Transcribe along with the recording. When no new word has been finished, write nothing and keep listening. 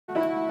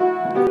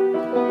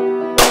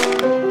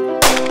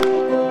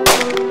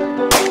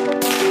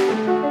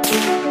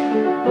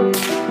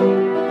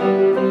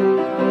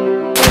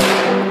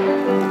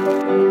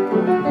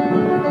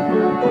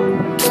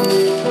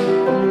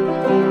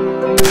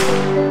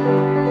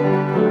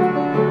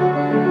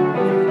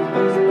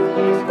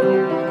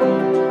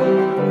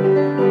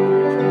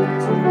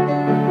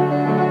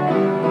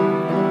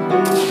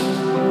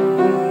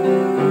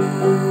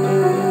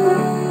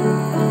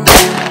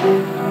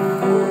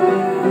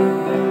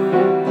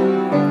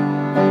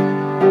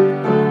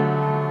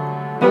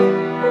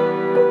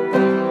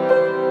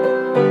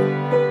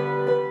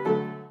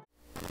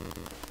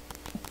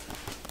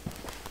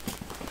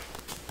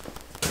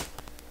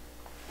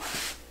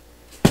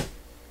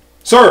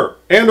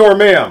And/or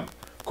ma'am.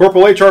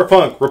 Corporal H.R.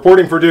 Funk,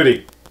 reporting for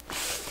duty.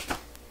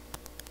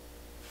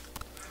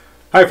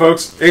 Hi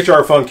folks,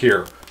 H.R. Funk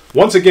here.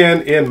 Once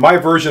again in my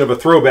version of a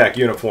throwback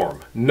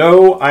uniform.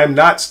 No, I'm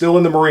not still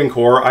in the Marine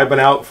Corps. I've been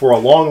out for a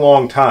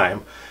long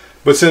time.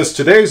 But since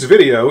today's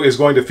video is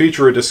going to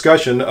feature a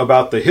discussion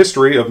about the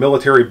history of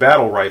military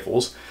battle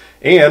rifles,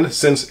 and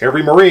since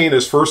every Marine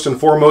is first and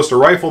foremost a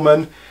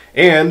rifleman,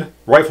 and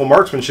rifle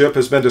marksmanship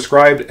has been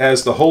described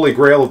as the holy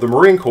grail of the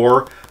Marine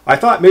Corps, I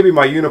thought maybe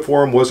my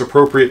uniform was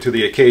appropriate to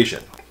the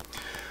occasion.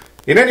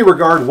 In any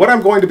regard, what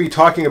I'm going to be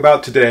talking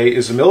about today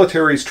is the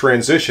military's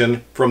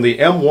transition from the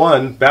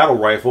M1 battle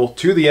rifle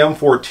to the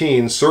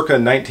M14 circa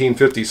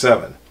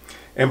 1957.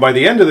 And by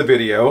the end of the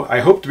video,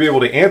 I hope to be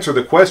able to answer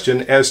the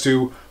question as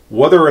to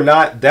whether or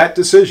not that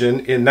decision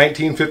in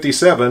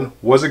 1957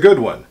 was a good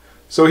one.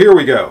 So here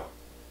we go.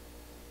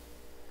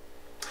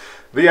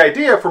 The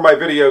idea for my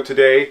video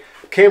today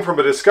came from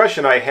a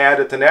discussion I had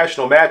at the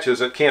national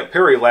matches at Camp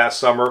Perry last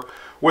summer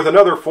with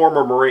another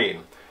former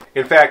Marine.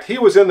 In fact, he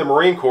was in the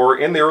Marine Corps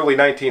in the early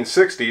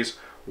 1960s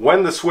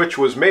when the switch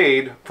was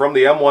made from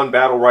the M1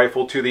 battle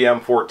rifle to the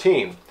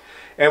M14.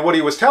 And what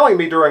he was telling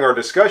me during our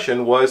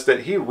discussion was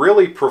that he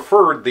really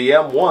preferred the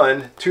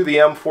M1 to the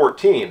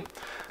M14.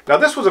 Now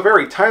this was a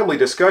very timely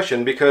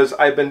discussion because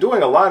I've been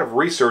doing a lot of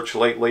research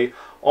lately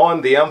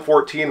on the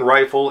M14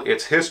 rifle,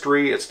 its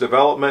history, its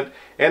development,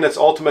 and its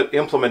ultimate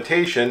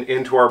implementation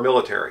into our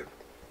military.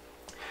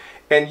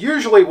 And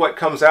usually what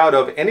comes out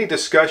of any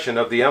discussion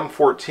of the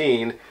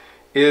M14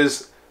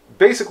 is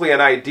basically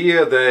an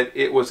idea that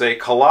it was a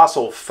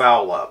colossal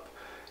foul-up.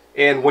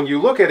 And when you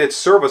look at its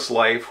service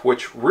life,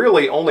 which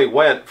really only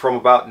went from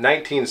about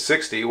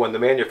 1960 when the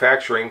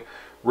manufacturing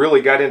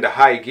really got into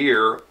high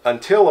gear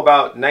until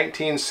about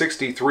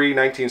 1963,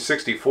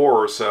 1964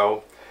 or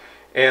so,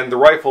 and the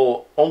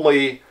rifle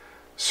only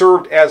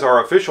served as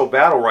our official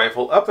battle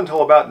rifle up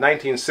until about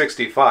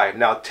 1965.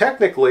 Now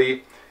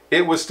technically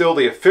it was still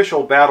the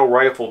official battle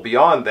rifle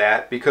beyond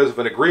that because of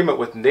an agreement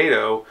with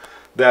NATO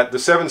that the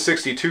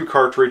 7.62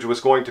 cartridge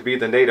was going to be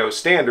the NATO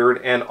standard,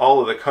 and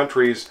all of the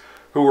countries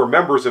who were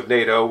members of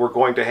NATO were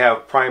going to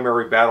have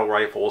primary battle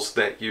rifles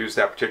that used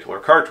that particular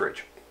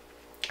cartridge.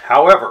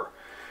 However,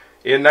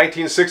 in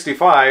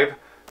 1965,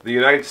 the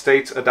United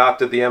States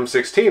adopted the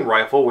M16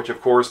 rifle, which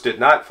of course did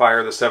not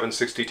fire the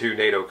 7.62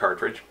 NATO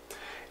cartridge,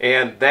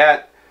 and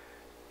that,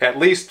 at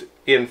least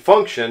in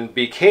function,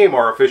 became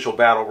our official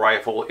battle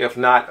rifle, if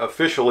not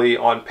officially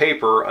on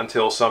paper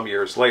until some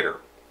years later.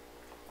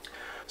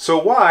 So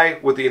why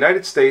would the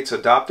United States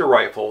adopt a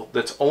rifle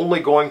that's only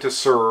going to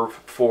serve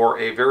for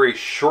a very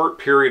short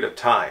period of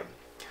time?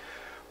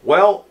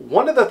 Well,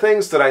 one of the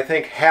things that I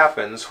think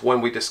happens when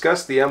we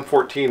discuss the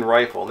M14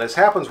 rifle, and this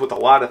happens with a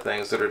lot of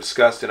things that are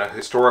discussed in a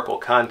historical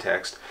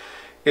context,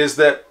 is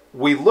that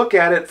we look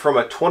at it from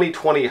a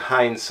 20/20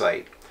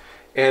 hindsight,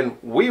 and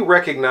we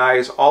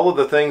recognize all of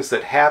the things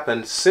that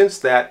happened since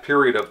that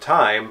period of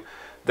time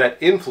that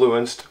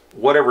influenced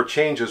whatever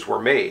changes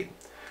were made.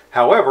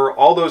 However,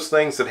 all those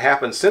things that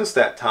happened since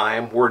that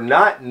time were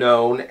not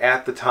known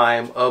at the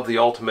time of the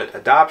ultimate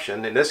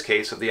adoption, in this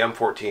case of the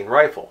M14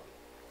 rifle.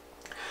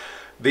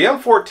 The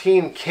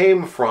M14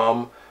 came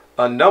from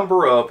a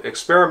number of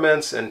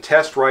experiments and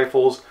test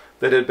rifles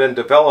that had been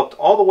developed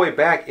all the way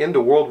back into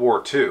World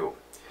War II.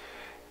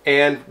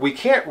 And we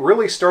can't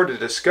really start a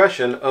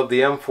discussion of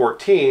the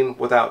M14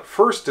 without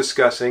first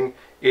discussing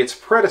its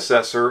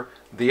predecessor,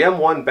 the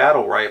M1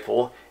 battle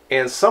rifle,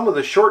 and some of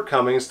the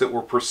shortcomings that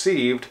were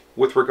perceived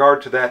with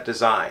regard to that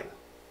design.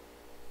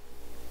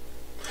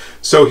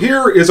 So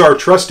here is our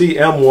trusty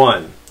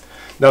M1.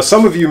 Now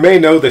some of you may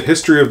know the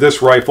history of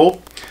this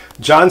rifle.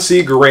 John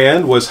C.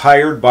 Garand was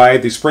hired by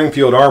the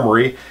Springfield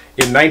Armory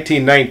in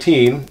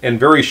 1919, and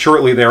very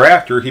shortly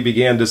thereafter he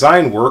began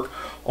design work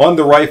on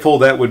the rifle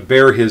that would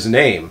bear his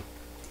name.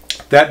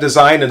 That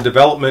design and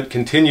development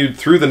continued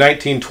through the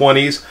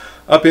 1920s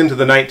up into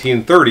the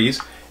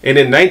 1930s, and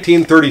in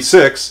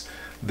 1936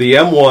 the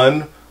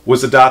M1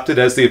 was adopted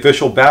as the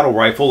official battle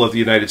rifle of the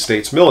United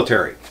States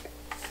military.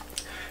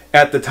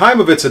 At the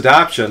time of its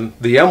adoption,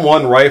 the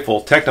M1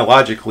 rifle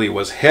technologically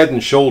was head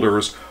and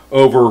shoulders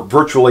over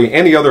virtually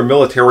any other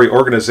military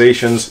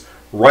organization's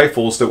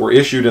rifles that were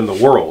issued in the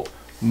world.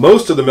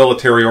 Most of the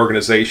military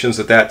organizations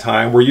at that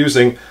time were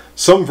using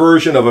some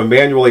version of a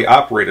manually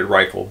operated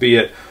rifle, be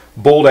it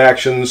bolt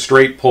action,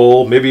 straight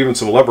pull, maybe even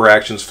some lever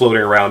actions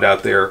floating around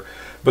out there.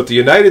 But the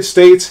United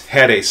States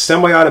had a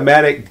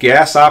semi-automatic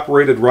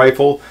gas-operated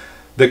rifle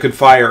that could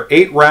fire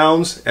 8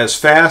 rounds as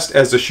fast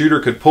as the shooter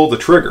could pull the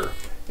trigger.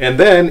 And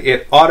then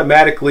it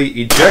automatically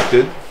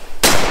ejected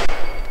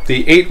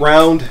the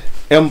 8-round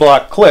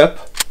M-block clip,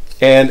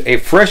 and a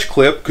fresh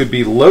clip could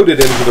be loaded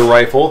into the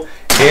rifle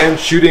and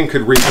shooting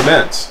could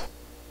recommence.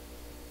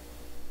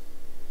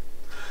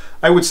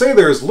 I would say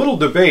there is little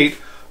debate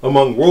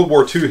among World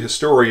War II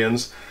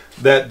historians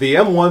that the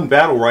M1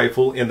 battle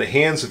rifle in the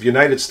hands of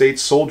United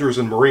States soldiers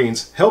and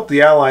Marines helped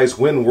the Allies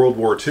win World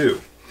War II.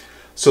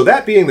 So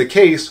that being the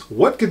case,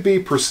 what could be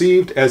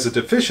perceived as a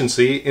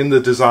deficiency in the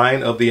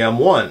design of the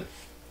M1?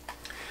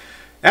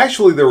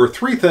 Actually, there were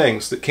three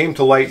things that came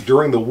to light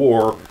during the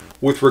war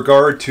with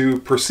regard to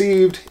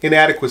perceived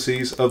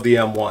inadequacies of the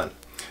M1.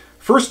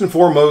 First and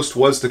foremost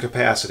was the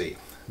capacity.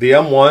 The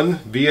M1,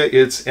 via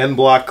its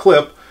N-block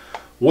clip,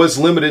 was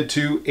limited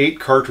to 8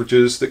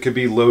 cartridges that could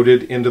be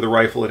loaded into the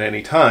rifle at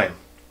any time.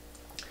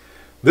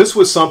 This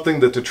was something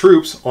that the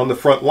troops on the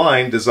front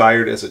line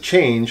desired as a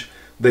change.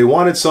 They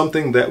wanted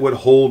something that would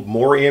hold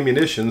more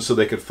ammunition so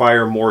they could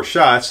fire more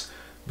shots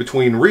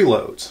between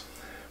reloads.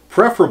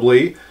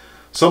 Preferably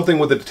something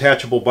with a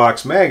detachable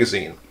box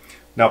magazine.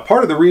 Now,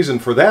 part of the reason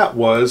for that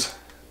was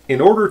in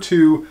order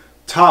to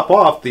top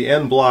off the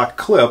N-block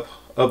clip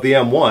of the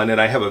M1, and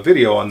I have a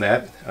video on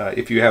that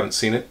if you haven't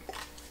seen it,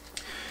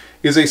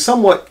 is a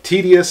somewhat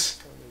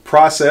tedious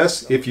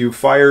process if you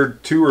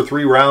fired 2 or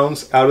 3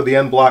 rounds out of the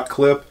N-block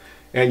clip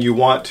and you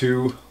want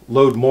to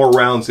load more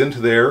rounds into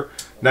there.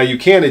 Now, you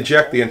can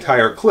eject the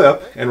entire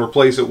clip and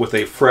replace it with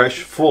a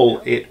fresh, full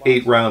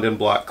 8-round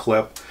N-block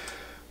clip.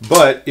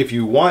 But if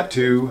you want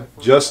to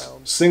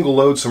just single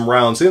load some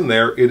rounds in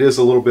there, it is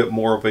a little bit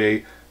more of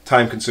a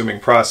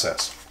time-consuming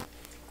process.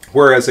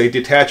 Whereas a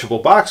detachable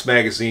box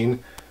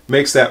magazine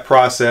makes that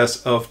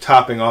process of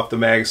topping off the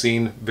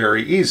magazine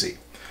very easy.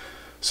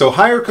 So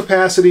higher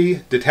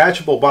capacity,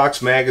 detachable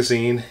box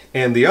magazine,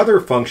 and the other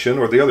function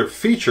or the other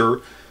feature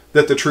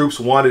that the troops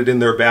wanted in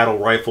their battle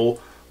rifle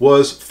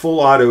was full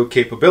auto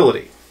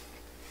capability.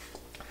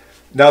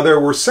 Now, there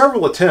were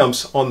several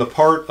attempts on the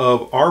part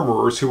of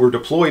armorers who were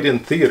deployed in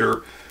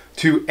theater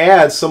to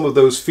add some of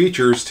those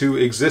features to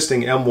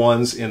existing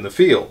M1s in the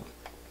field.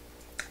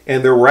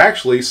 And there were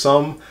actually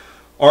some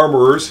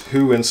armorers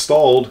who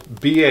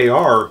installed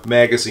BAR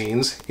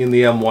magazines in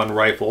the M1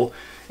 rifle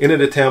in an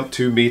attempt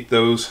to meet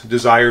those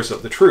desires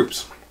of the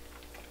troops.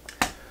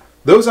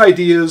 Those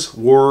ideas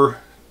were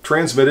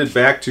transmitted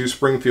back to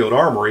Springfield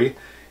Armory,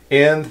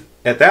 and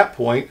at that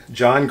point,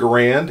 John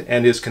Garand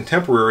and his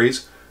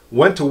contemporaries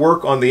went to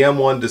work on the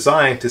M1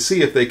 design to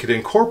see if they could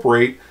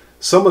incorporate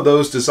some of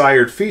those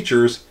desired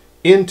features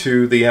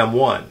into the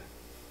M1.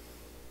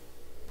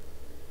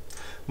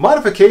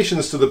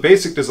 Modifications to the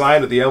basic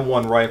design of the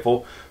M1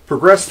 rifle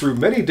progressed through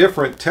many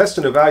different test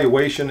and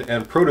evaluation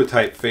and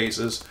prototype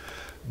phases,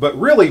 but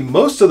really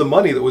most of the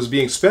money that was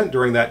being spent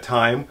during that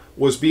time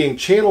was being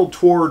channeled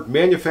toward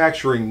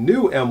manufacturing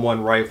new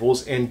M1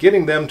 rifles and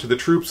getting them to the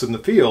troops in the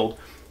field,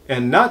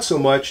 and not so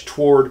much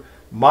toward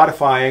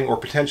modifying or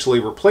potentially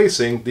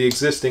replacing the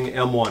existing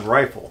M1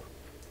 rifle.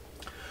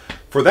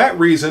 For that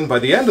reason, by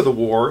the end of the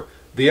war,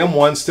 the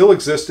M1 still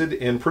existed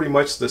in pretty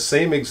much the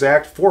same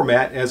exact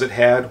format as it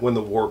had when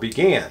the war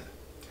began.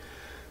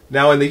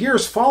 Now, in the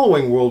years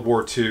following World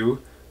War II,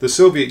 the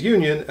Soviet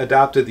Union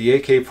adopted the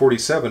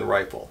AK-47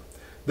 rifle.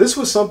 This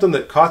was something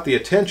that caught the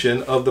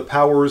attention of the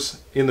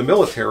powers in the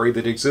military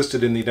that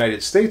existed in the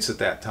United States at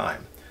that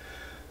time.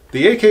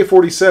 The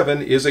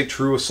AK-47 is a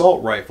true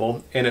assault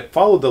rifle, and it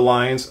followed the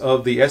lines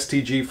of the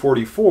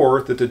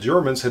STG-44 that the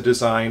Germans had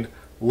designed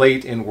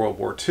late in World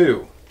War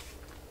II.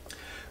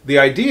 The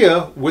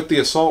idea with the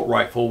assault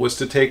rifle was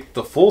to take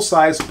the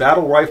full-size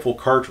battle rifle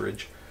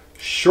cartridge,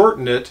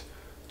 shorten it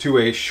to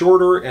a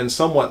shorter and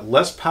somewhat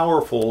less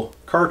powerful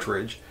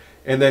cartridge,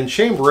 and then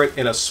chamber it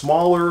in a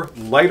smaller,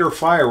 lighter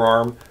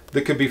firearm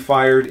that could be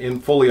fired in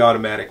fully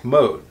automatic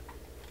mode.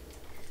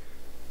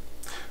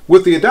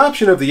 With the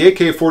adoption of the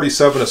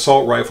AK-47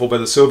 assault rifle by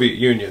the Soviet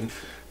Union,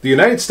 the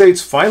United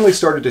States finally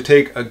started to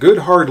take a good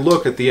hard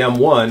look at the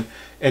M1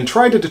 and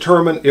tried to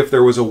determine if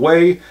there was a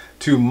way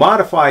to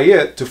modify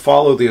it to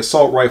follow the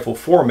assault rifle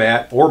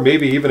format, or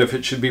maybe even if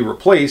it should be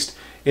replaced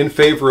in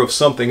favor of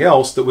something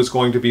else that was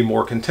going to be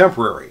more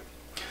contemporary.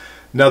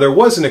 Now, there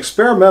was an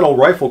experimental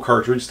rifle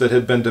cartridge that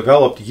had been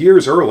developed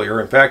years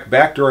earlier, in fact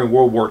back during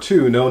World War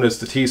II, known as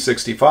the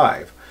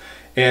T65.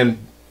 And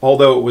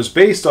although it was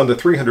based on the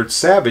 300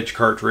 Savage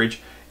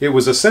cartridge, it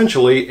was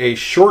essentially a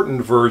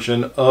shortened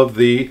version of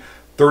the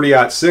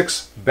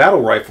 30-06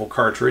 battle rifle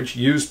cartridge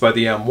used by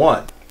the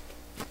M1.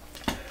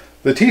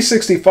 The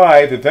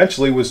T65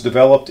 eventually was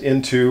developed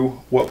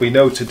into what we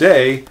know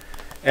today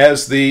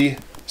as the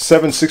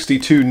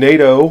 7.62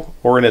 NATO,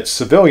 or in its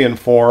civilian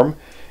form,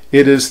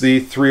 it is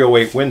the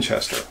 .308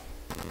 Winchester.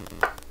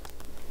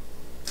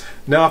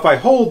 Now, if I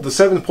hold the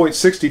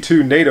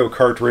 7.62 NATO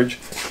cartridge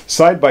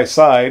side by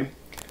side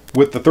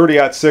with the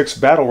 30-06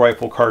 battle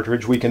rifle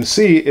cartridge, we can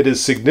see it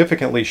is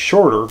significantly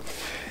shorter,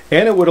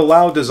 and it would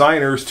allow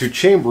designers to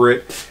chamber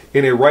it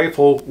in a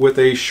rifle with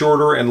a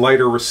shorter and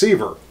lighter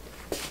receiver.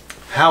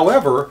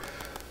 However,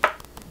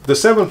 the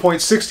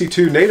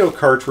 7.62 NATO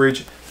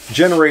cartridge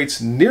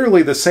generates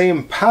nearly the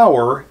same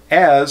power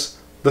as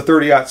the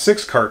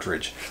 30-06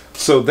 cartridge,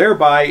 so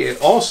thereby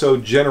it also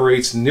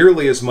generates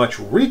nearly as much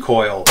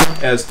recoil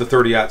as the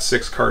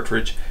 30-06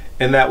 cartridge,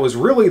 and that was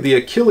really the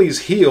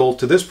Achilles heel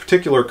to this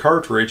particular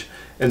cartridge,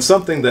 and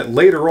something that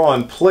later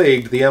on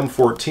plagued the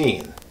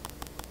M14.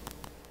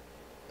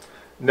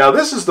 Now,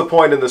 this is the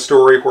point in the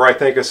story where I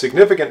think a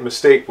significant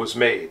mistake was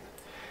made.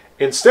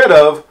 Instead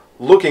of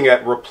looking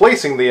at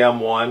replacing the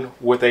M1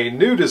 with a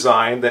new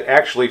design that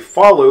actually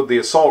followed the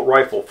assault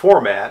rifle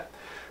format,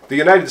 the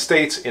United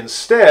States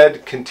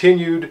instead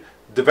continued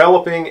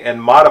developing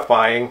and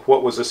modifying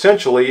what was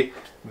essentially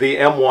the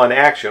M1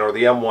 action, or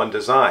the M1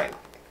 design.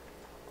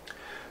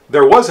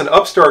 There was an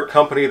upstart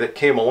company that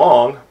came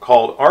along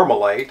called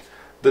Armalite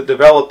that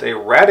developed a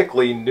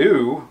radically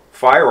new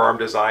firearm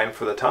design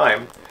for the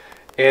time,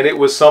 and it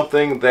was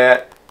something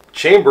that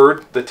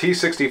chambered the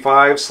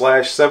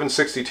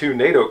T65/762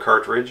 NATO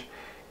cartridge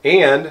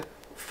and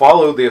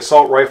followed the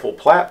assault rifle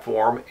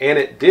platform, and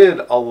it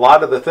did a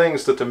lot of the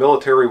things that the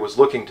military was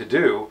looking to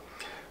do,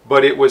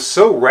 but it was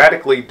so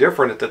radically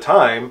different at the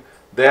time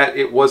that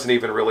it wasn't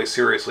even really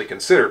seriously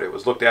considered. It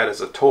was looked at as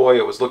a toy,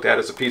 it was looked at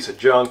as a piece of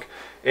junk,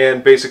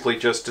 and basically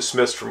just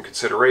dismissed from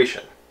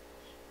consideration.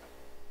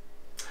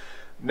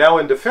 Now,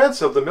 in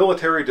defense of the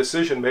military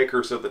decision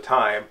makers of the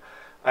time,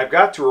 I've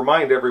got to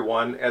remind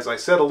everyone, as I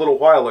said a little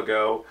while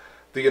ago,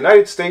 the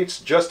United States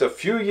just a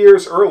few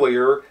years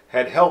earlier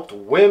had helped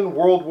win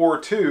World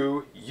War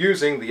II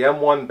using the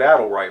M1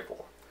 battle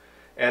rifle.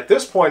 At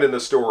this point in the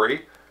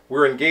story,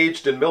 we're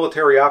engaged in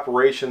military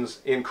operations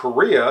in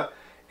Korea,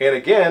 and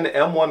again,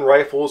 M1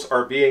 rifles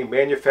are being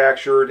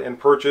manufactured and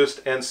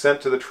purchased and sent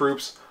to the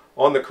troops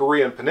on the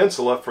Korean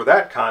Peninsula for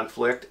that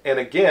conflict, and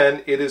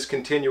again, it is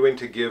continuing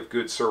to give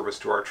good service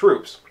to our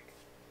troops.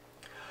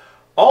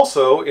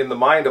 Also, in the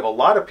mind of a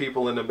lot of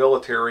people in the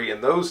military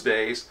in those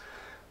days,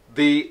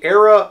 the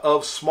era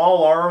of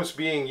small arms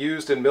being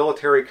used in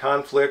military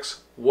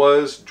conflicts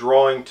was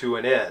drawing to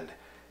an end.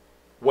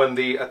 When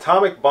the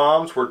atomic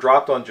bombs were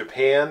dropped on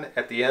Japan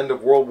at the end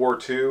of World War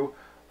II,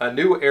 a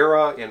new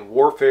era in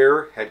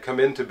warfare had come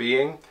into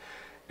being,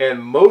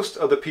 and most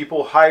of the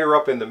people higher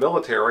up in the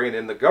military and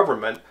in the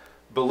government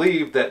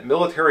believed that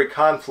military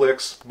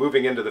conflicts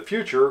moving into the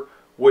future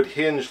would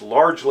hinge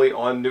largely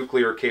on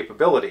nuclear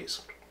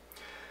capabilities.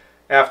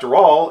 After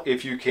all,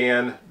 if you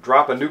can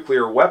drop a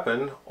nuclear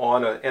weapon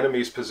on an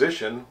enemy's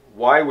position,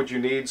 why would you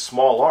need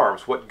small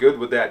arms? What good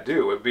would that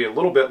do? It would be a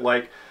little bit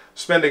like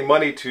spending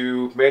money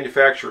to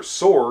manufacture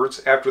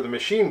swords after the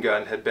machine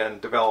gun had been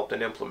developed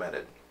and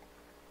implemented.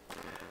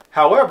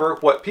 However,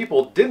 what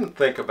people didn't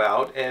think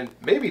about, and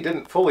maybe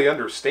didn't fully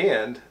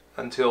understand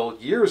until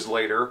years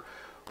later,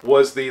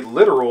 was the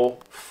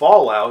literal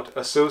fallout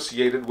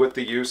associated with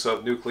the use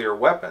of nuclear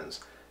weapons.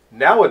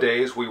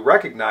 Nowadays, we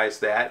recognize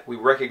that. We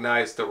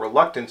recognize the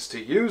reluctance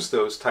to use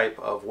those type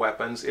of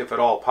weapons, if at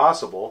all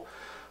possible.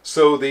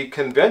 So the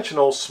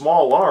conventional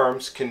small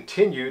arms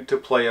continued to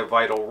play a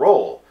vital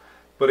role.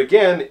 But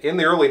again, in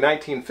the early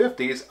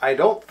 1950s, I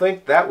don't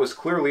think that was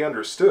clearly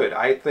understood.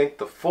 I think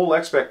the full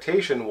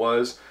expectation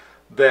was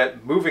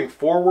that moving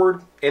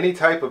forward, any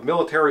type of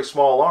military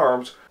small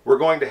arms were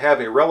going to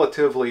have a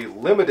relatively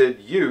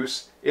limited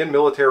use in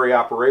military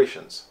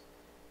operations.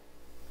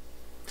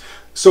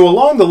 So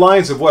along the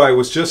lines of what I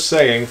was just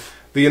saying,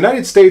 the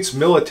United States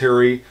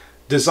military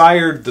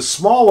desired the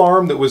small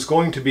arm that was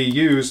going to be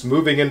used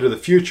moving into the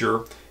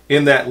future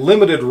in that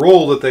limited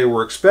role that they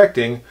were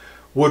expecting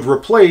would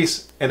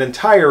replace an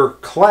entire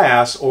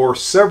class or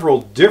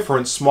several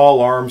different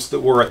small arms that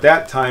were at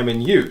that time in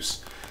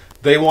use.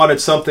 They wanted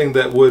something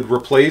that would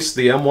replace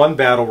the M1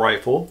 battle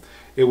rifle,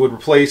 it would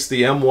replace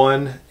the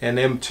M1 and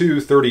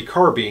M2 .30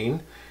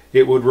 carbine,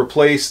 it would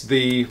replace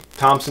the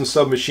Thompson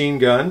submachine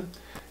gun,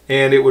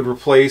 and it would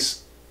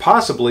replace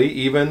possibly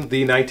even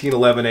the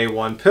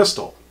 1911A1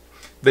 pistol.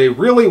 They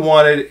really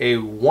wanted a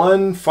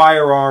one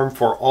firearm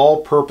for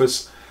all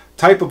purpose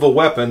type of a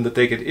weapon that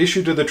they could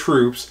issue to the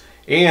troops,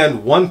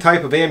 and one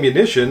type of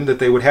ammunition that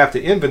they would have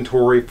to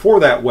inventory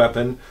for that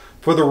weapon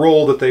for the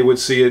role that they would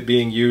see it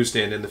being used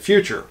in the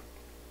future.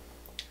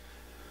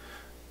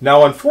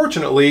 Now,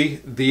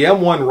 unfortunately, the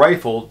M1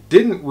 rifle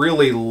didn't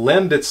really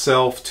lend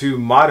itself to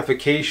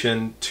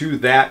modification to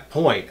that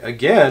point.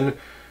 Again,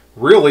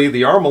 really,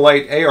 the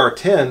Armalite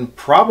AR-10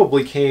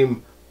 probably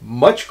came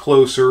much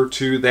closer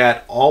to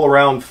that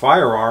all-around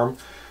firearm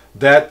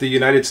that the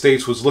United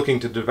States was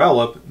looking to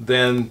develop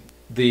than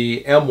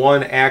the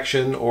M1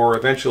 Action or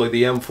eventually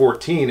the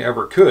M14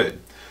 ever could.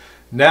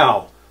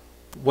 Now,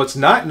 what's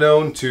not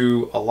known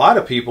to a lot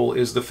of people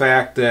is the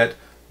fact that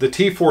the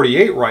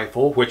T-48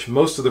 rifle, which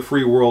most of the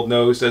free world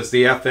knows as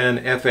the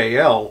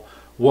FN-FAL,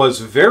 was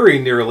very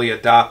nearly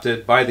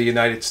adopted by the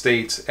United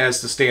States as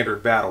the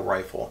standard battle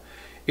rifle.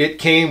 It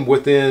came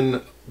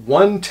within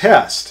one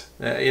test.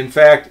 In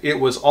fact, it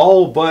was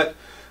all but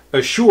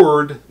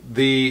assured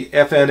the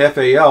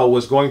FN-FAL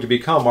was going to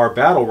become our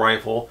battle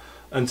rifle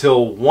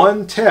until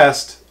one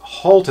test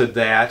halted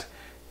that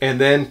and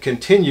then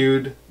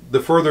continued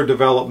the further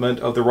development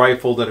of the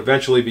rifle that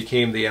eventually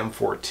became the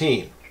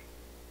M14.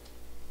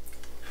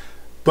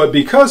 But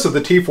because of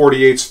the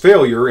T-48's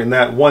failure in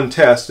that one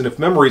test, and if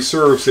memory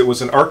serves, it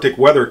was an Arctic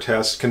weather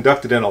test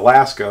conducted in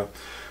Alaska,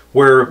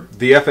 where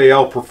the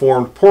FAL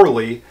performed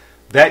poorly,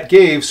 that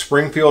gave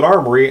Springfield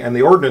Armory and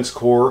the Ordnance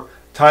Corps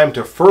time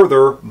to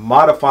further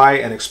modify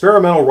an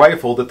experimental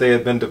rifle that they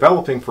had been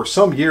developing for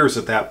some years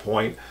at that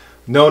point,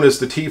 known as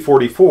the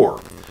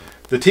T-44.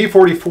 The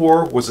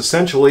T-44 was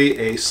essentially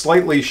a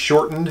slightly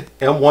shortened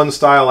M1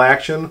 style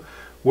action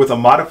with a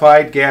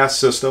modified gas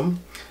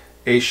system,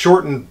 a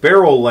shortened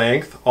barrel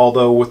length,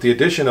 although with the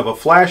addition of a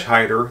flash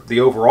hider, the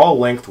overall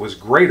length was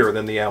greater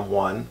than the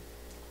M1.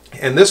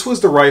 And this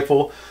was the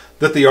rifle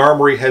that the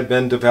Armory had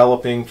been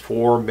developing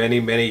for many,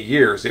 many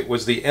years. It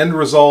was the end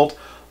result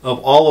of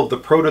all of the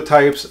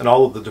prototypes and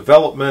all of the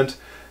development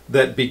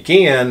that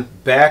began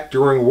back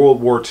during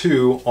World War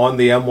II on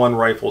the M1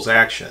 rifle's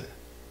action.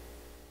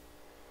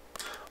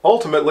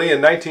 Ultimately,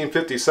 in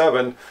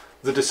 1957,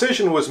 the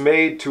decision was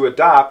made to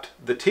adopt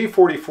the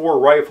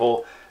T-44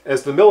 rifle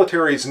as the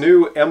military's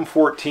new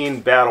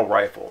M14 battle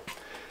rifle.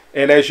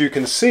 And as you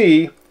can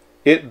see,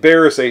 it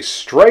bears a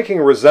striking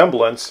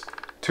resemblance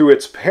to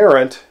its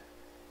parent,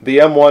 the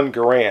M1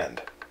 Garand.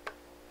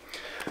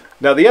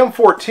 Now, the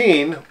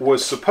M14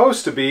 was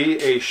supposed to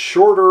be a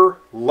shorter,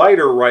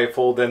 lighter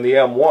rifle than the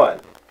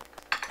M1.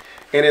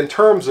 And in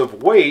terms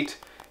of weight,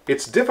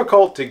 it's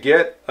difficult to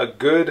get a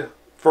good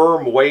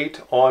firm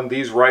weight on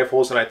these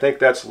rifles, and I think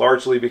that's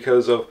largely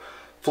because of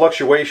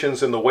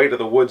fluctuations in the weight of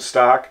the wood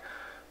stock.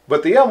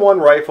 But the M1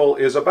 rifle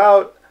is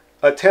about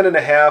a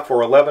 10.5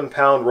 or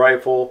 11-pound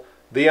rifle.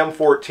 The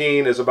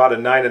M14 is about a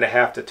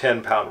 9.5 to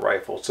 10-pound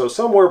rifle. So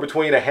somewhere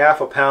between a half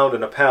a pound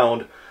and a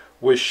pound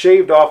was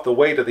shaved off the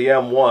weight of the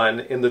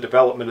M1 in the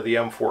development of the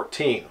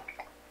M14.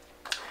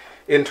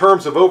 In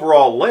terms of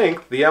overall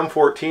length, the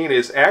M14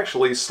 is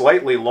actually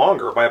slightly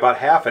longer by about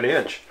 ½ an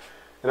inch.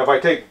 And if I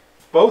take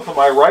both of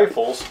my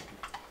rifles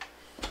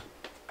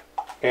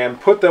and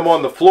put them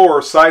on the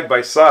floor side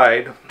by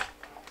side,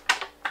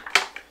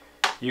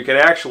 you can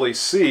actually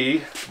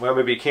see, well,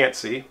 maybe you can't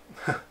see,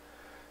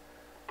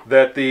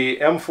 that the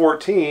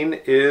M14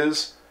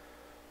 is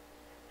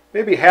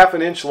maybe ½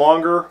 an inch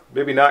longer,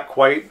 maybe not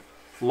quite,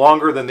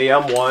 longer than the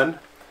M1.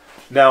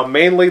 Now,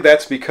 mainly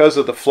that's because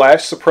of the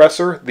flash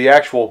suppressor. The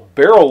actual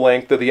barrel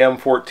length of the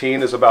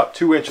M14 is about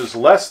 2 inches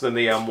less than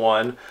the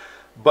M1,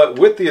 but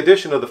with the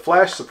addition of the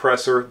flash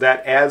suppressor,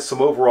 that adds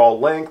some overall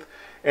length,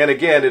 and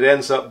again, it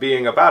ends up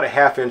being about a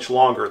 ½ inch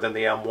longer than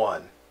the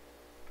M1.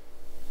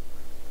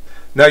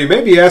 Now, you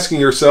may be asking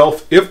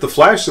yourself, if the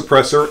flash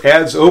suppressor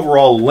adds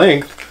overall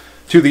length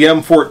to the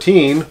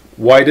M14,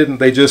 why didn't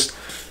they just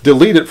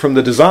delete it from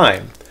the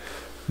design?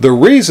 The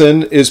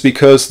reason is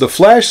because the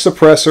flash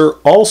suppressor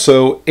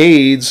also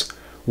aids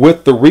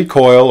with the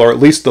recoil, or at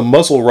least the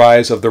muzzle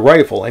rise of the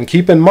rifle. And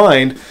keep in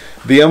mind,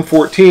 the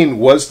M14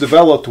 was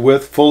developed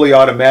with fully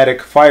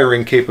automatic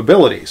firing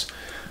capabilities.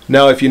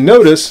 Now, if you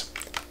notice,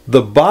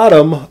 the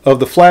bottom of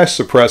the flash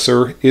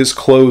suppressor is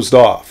closed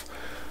off.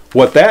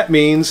 What that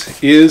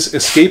means is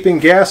escaping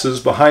gases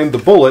behind the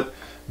bullet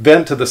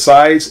vent to the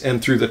sides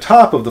and through the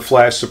top of the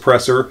flash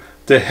suppressor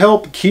to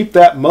help keep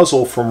that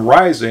muzzle from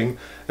rising,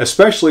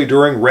 especially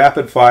during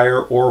rapid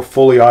fire or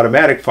fully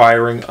automatic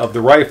firing of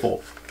the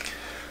rifle.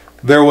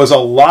 There was a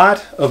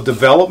lot of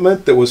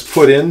development that was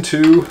put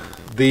into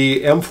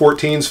the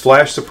M14's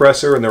flash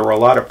suppressor, and there were a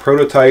lot of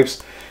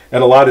prototypes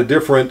and a lot of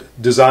different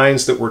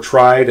designs that were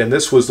tried, and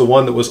this was the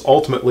one that was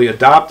ultimately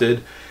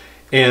adopted,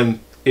 and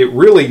it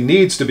really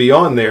needs to be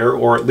on there,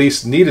 or at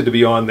least needed to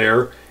be on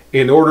there,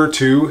 in order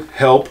to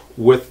help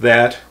with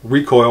that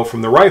recoil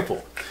from the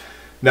rifle.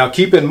 Now,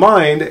 keep in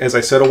mind, as I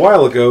said a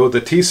while ago,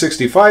 the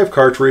T65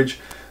 cartridge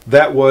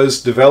that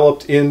was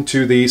developed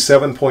into the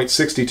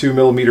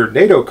 7.62mm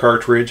NATO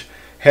cartridge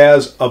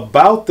has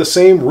about the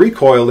same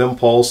recoil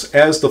impulse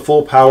as the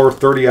full power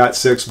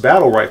 30-06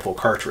 battle rifle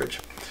cartridge.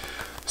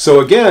 So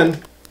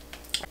again,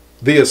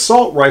 the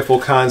assault rifle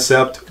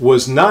concept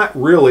was not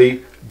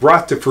really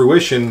brought to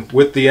fruition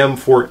with the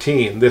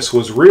M14. This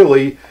was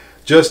really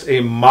just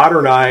a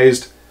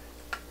modernized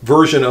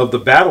version of the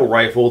battle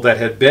rifle that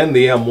had been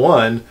the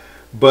M1,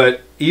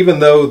 but even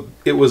though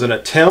it was an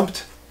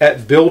attempt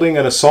at building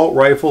an assault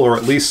rifle, or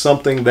at least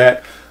something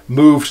that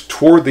moved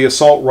toward the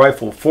assault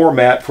rifle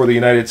format for the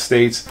United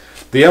States,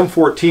 the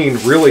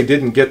M14 really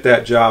didn't get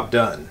that job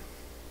done.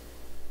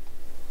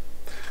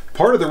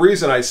 Part of the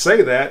reason I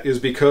say that is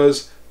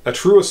because a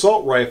true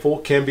assault rifle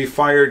can be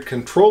fired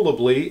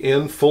controllably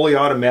in fully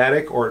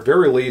automatic, or at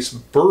very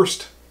least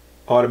burst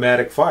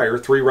automatic fire,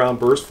 3-round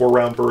burst,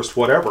 4-round burst,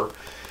 whatever.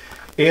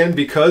 And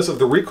because of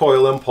the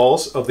recoil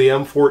impulse of the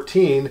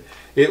M14,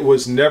 it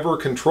was never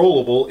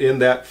controllable in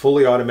that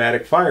fully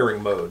automatic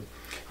firing mode.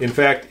 In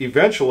fact,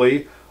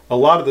 eventually, a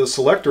lot of the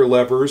selector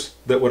levers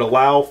that would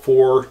allow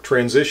for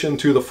transition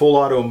to the full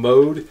auto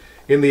mode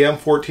in the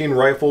M14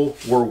 rifle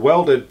were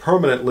welded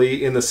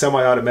permanently in the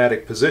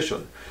semi-automatic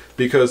position,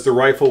 because the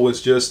rifle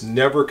was just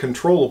never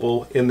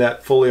controllable in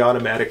that fully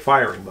automatic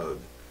firing mode.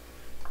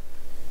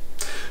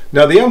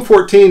 Now, the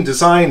M14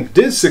 design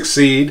did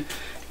succeed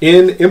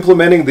in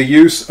implementing the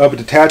use of a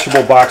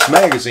detachable box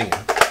magazine,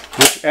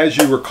 which, as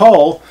you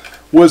recall,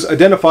 was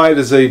identified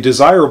as a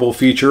desirable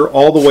feature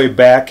all the way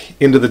back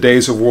into the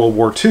days of World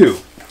War II.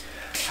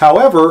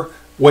 However,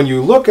 when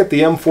you look at the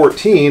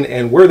M14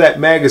 and where that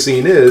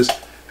magazine is,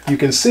 you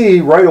can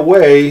see right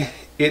away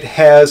it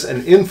has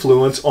an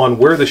influence on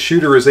where the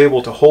shooter is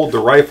able to hold the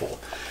rifle.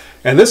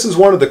 And this is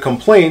one of the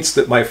complaints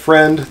that my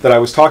friend that I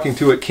was talking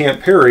to at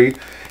Camp Perry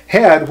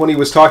had when he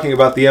was talking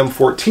about the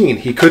M14.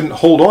 He couldn't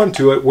hold on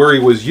to it where he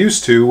was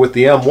used to with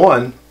the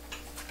M1.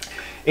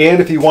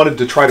 and if he wanted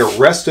to try to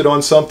rest it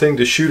on something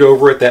to shoot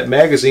over it, that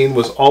magazine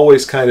was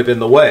always kind of in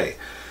the way.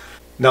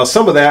 Now,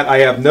 some of that, I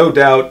have no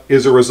doubt,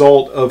 is a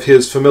result of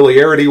his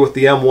familiarity with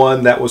the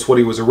M1. That was what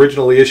he was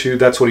originally issued.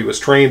 That's what he was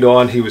trained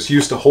on. He was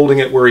used to holding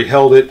it where he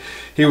held it.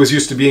 He was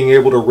used to being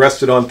able to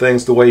rest it on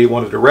things the way he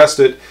wanted to rest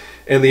it,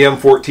 and the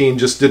M14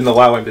 just didn't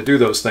allow him to do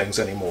those things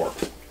anymore.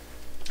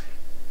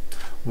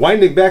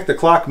 Winding back the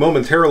clock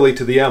momentarily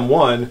to the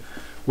M1,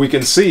 we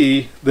can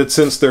see that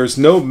since there's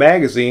no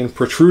magazine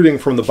protruding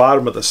from the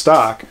bottom of the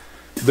stock,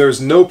 there's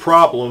no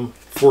problem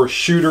for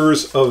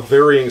shooters of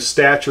varying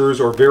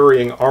statures or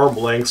varying arm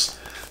lengths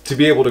to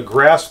be able to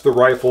grasp the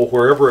rifle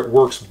wherever it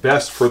works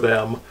best for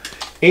them,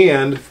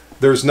 and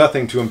there's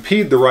nothing to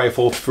impede the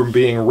rifle from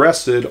being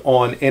rested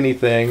on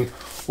anything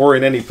or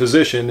in any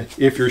position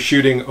if you're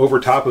shooting over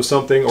top of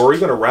something or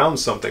even around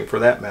something for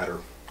that matter.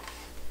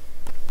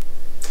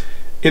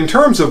 In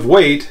terms of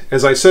weight,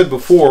 as I said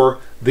before,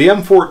 the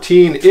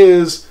M14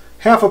 is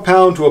half a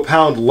pound to a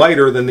pound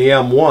lighter than the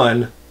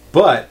M1,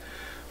 but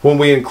when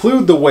we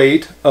include the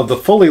weight of the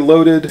fully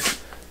loaded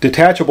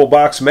detachable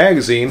box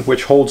magazine,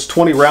 which holds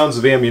 20 rounds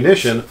of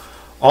ammunition,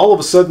 all of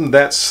a sudden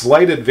that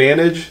slight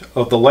advantage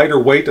of the lighter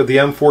weight of the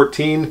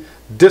M14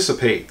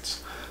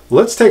 dissipates.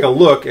 Let's take a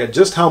look at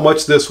just how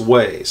much this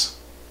weighs.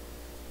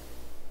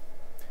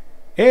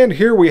 And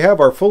here we have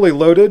our fully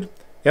loaded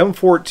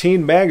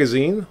M14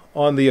 magazine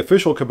on the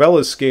official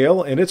Cabela's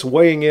scale, and it's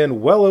weighing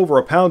in well over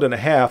a pound and a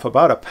half,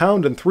 about a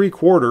pound and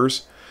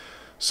 3/4.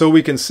 So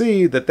we can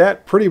see that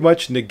that pretty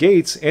much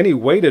negates any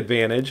weight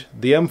advantage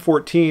the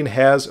M14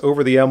 has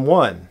over the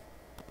M1.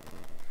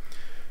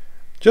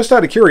 Just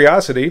out of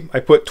curiosity, I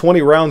put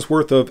 20 rounds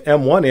worth of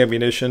M1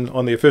 ammunition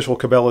on the official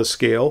Cabela's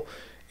scale,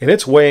 and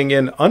it's weighing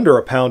in under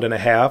a pound and a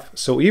half,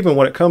 so even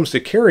when it comes to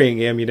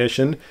carrying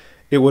ammunition,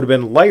 it would have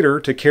been lighter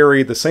to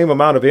carry the same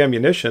amount of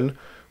ammunition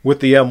with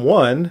the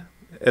M1,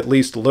 at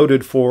least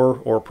loaded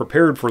for or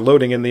prepared for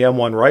loading in the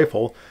M1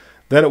 rifle,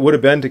 than it would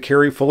have been to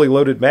carry fully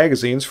loaded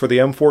magazines for the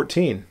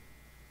M14.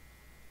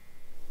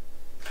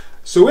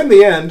 So in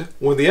the end,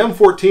 when the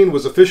M14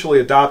 was officially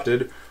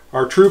adopted,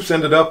 our troops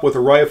ended up with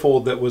a rifle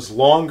that was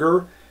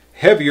longer,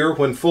 heavier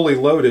when fully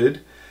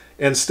loaded,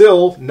 and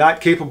still not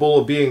capable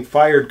of being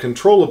fired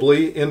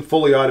controllably in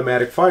fully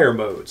automatic fire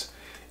modes.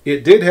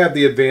 It did have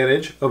the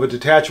advantage of a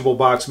detachable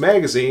box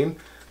magazine,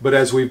 but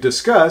as we've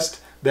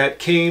discussed, that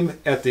came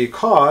at the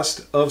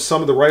cost of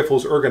some of the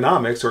rifle's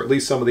ergonomics, or at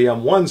least some of the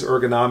M1's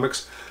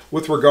ergonomics,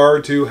 with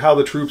regard to how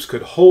the troops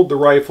could hold the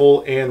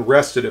rifle and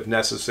rest it if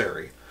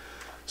necessary.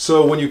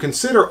 So when you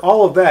consider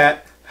all of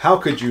that, how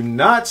could you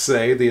not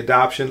say the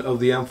adoption of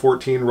the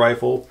M14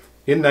 rifle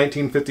in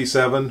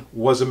 1957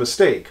 was a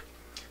mistake?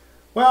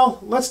 Well,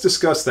 let's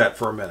discuss that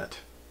for a minute.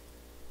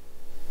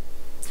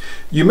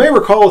 You may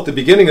recall at the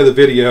beginning of the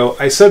video,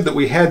 I said that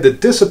we had to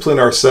discipline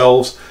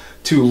ourselves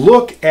to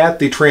look at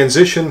the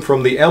transition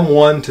from the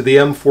M1 to the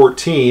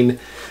M14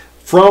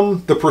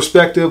 from the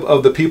perspective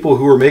of the people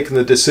who were making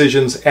the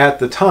decisions at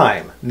the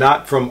time,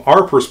 not from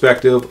our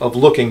perspective of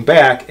looking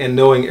back and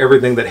knowing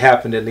everything that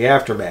happened in the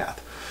aftermath.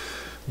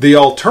 The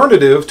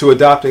alternative to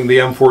adopting the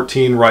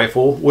M14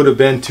 rifle would have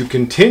been to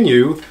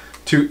continue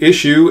to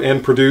issue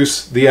and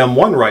produce the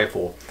M1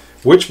 rifle,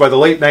 which by the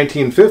late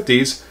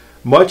 1950s,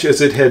 much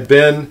as it had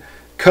been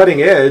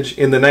cutting edge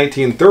in the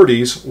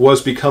 1930s,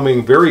 was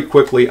becoming very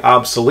quickly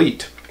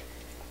obsolete.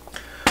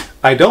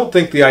 I don't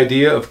think the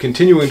idea of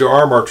continuing to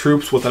arm our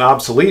troops with an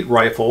obsolete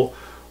rifle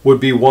would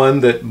be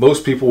one that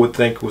most people would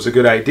think was a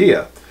good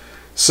idea.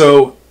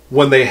 So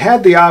when they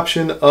had the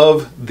option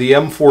of the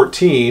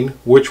M14,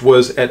 which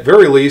was at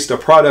very least a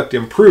product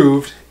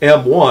improved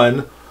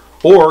M1,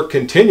 or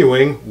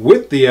continuing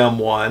with the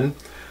M1,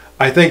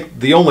 I think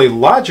the only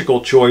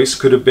logical choice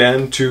could have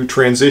been to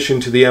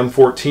transition to the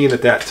M14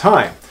 at that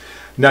time.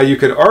 Now you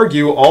could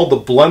argue all the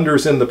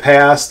blunders in the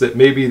past that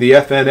maybe the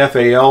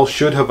FN-FAL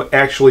should have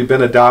actually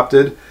been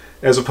adopted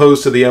as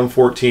opposed to the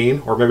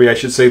M14, or maybe I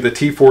should say the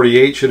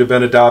T-48 should have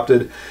been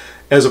adopted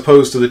as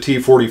opposed to the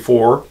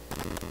T-44.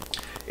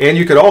 And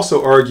you could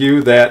also argue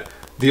that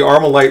the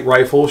Armalite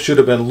rifle should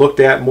have been looked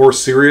at more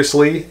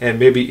seriously and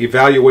maybe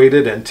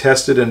evaluated and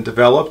tested and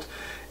developed.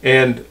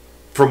 And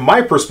from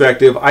my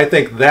perspective, I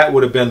think that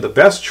would have been the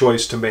best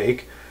choice to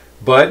make,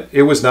 but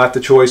it was not the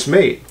choice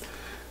made.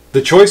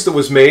 The choice that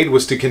was made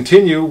was to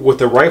continue with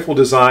the rifle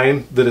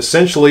design that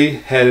essentially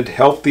had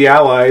helped the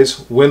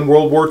Allies win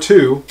World War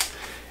II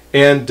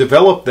and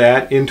develop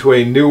that into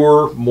a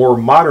newer, more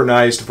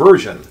modernized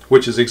version,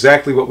 which is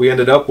exactly what we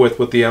ended up with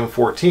the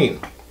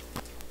M14.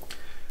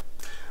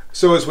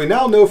 So as we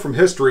now know from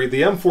history,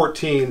 the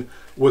M14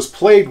 was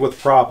plagued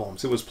with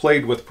problems. It was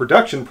plagued with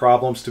production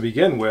problems to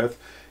begin with.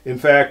 In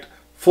fact,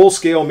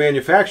 full-scale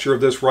manufacture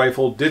of this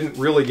rifle didn't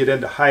really get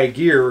into high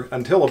gear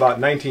until about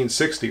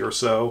 1960 or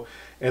so,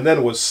 and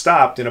then was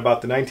stopped in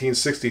about the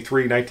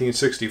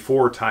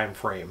 1963-1964 time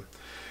frame.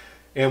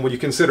 And when you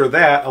consider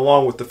that,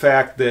 along with the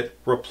fact that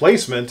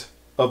replacement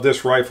of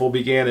this rifle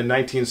began in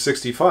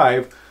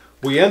 1965,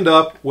 we end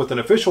up with an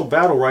official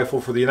battle rifle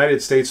for the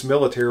United States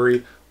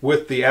military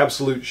with the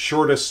absolute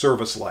shortest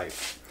service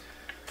life.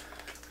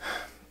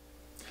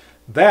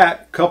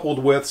 That, coupled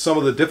with some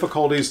of the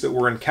difficulties that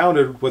were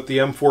encountered with the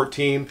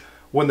M14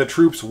 when the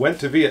troops went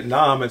to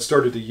Vietnam and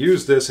started to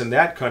use this in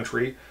that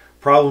country,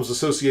 problems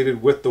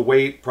associated with the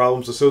weight,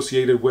 problems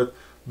associated with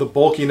the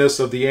bulkiness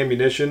of the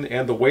ammunition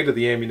and the weight of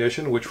the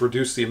ammunition, which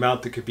reduced the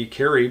amount that could be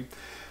carried,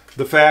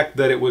 the fact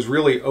that it was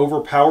really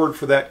overpowered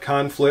for that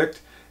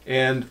conflict,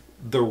 and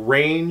the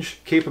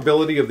range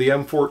capability of the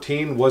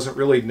M14 wasn't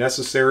really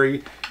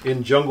necessary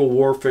in jungle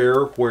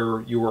warfare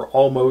where you were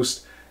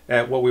almost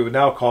at what we would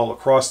now call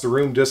across the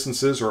room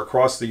distances or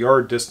across the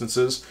yard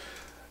distances.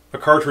 A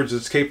cartridge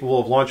that's capable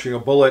of launching a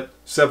bullet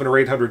 700 or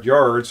 800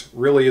 yards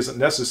really isn't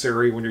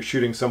necessary when you're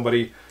shooting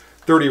somebody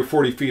 30 or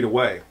 40 feet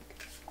away.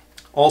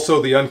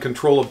 Also, the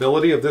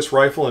uncontrollability of this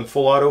rifle in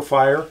full auto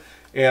fire.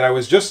 And I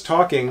was just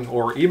talking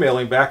or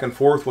emailing back and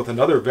forth with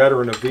another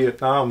veteran of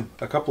Vietnam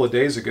a couple of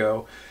days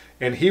ago,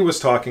 and he was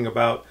talking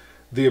about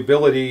the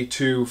ability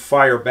to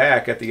fire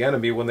back at the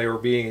enemy when they were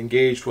being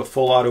engaged with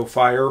full auto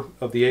fire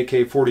of the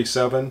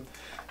AK-47.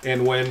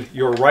 And when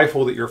your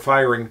rifle that you're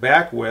firing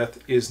back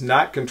with is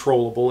not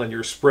controllable and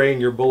you're spraying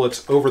your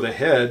bullets over the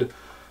head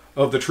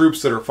of the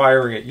troops that are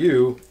firing at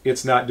you,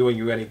 it's not doing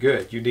you any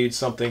good. You need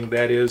something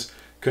that is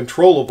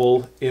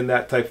controllable in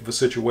that type of a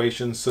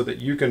situation so that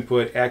you can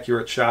put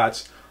accurate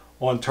shots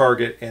on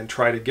target and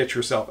try to get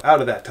yourself out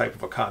of that type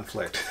of a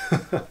conflict.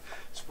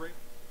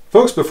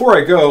 Folks, before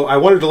I go, I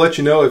wanted to let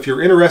you know if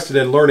you're interested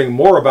in learning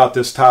more about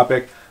this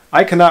topic,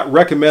 I cannot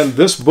recommend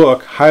this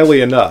book highly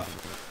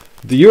enough.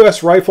 The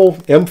U.S. Rifle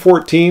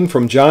M14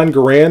 from John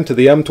Garand to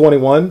the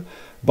M21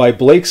 by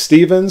Blake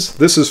Stevens.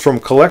 This is from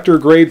Collector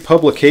Grade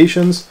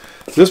Publications.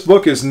 This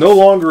book is no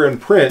longer in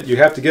print. You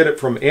have to get it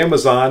from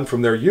Amazon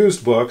from their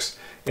used books,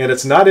 and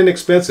it's not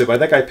inexpensive. I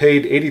think I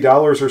paid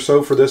 $80 or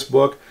so for this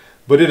book,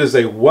 but it is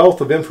a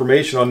wealth of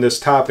information on this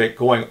topic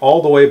going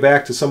all the way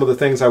back to some of the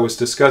things I was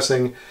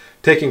discussing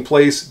taking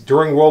place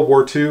during World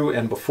War II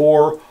and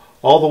before,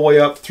 all the way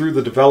up through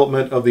the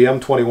development of the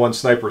M21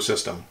 sniper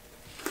system.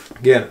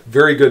 Again,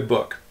 very good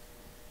book.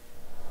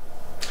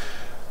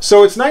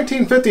 So it's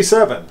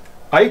 1957.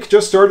 Ike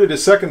just started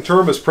his second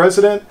term as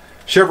president.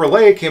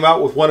 Chevrolet came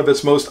out with one of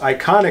its most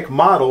iconic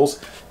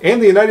models,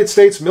 and the United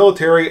States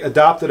military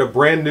adopted a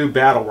brand new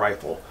battle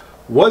rifle.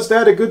 Was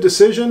that a good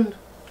decision?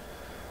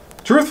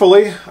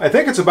 Truthfully, I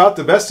think it's about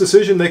the best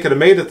decision they could have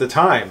made at the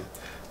time.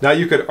 Now,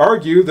 you could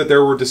argue that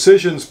there were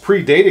decisions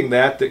predating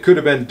that that could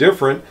have been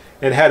different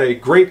and had a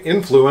great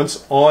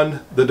influence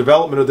on the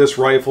development of this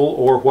rifle,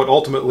 or what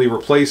ultimately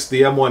replaced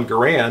the M1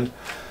 Garand.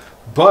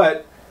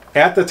 But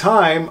at the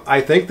time,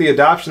 I think the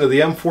adoption of the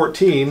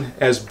M14,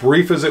 as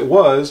brief as it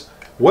was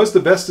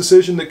the best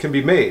decision that can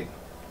be made.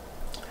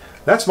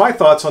 That's my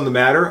thoughts on the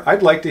matter.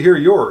 I'd like to hear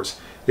yours.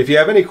 If you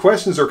have any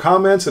questions or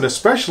comments, and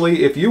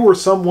especially if you were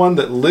someone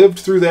that lived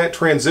through that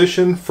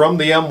transition from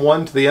the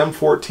M1 to the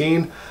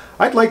M14,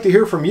 I'd like to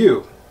hear from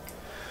you.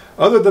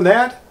 Other than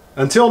that,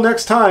 until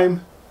next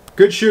time,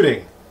 good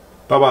shooting.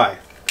 Bye-bye.